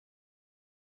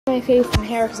My face and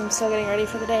hair because I'm still getting ready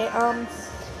for the day. I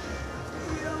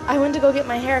went to go get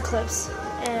my hair clips,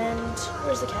 and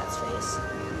where's the cat's face?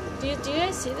 Do you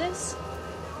guys see this?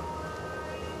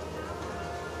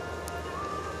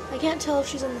 I can't tell if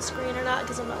she's on the screen or not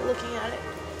because I'm not looking at it.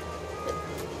 But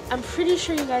I'm pretty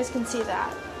sure you guys can see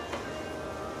that.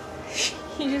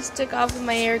 He just took off with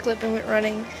my hair clip and went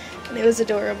running, and it was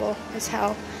adorable as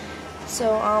hell.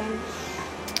 So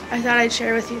I thought I'd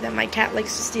share with you that my cat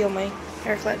likes to steal my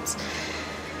hair clips.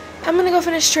 I'm gonna go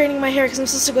finish straightening my hair because I'm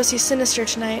supposed to go see Sinister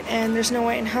tonight, and there's no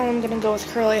way in hell I'm gonna go with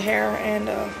curly hair and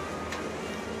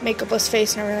makeupless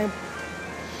face and everything.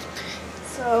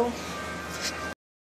 So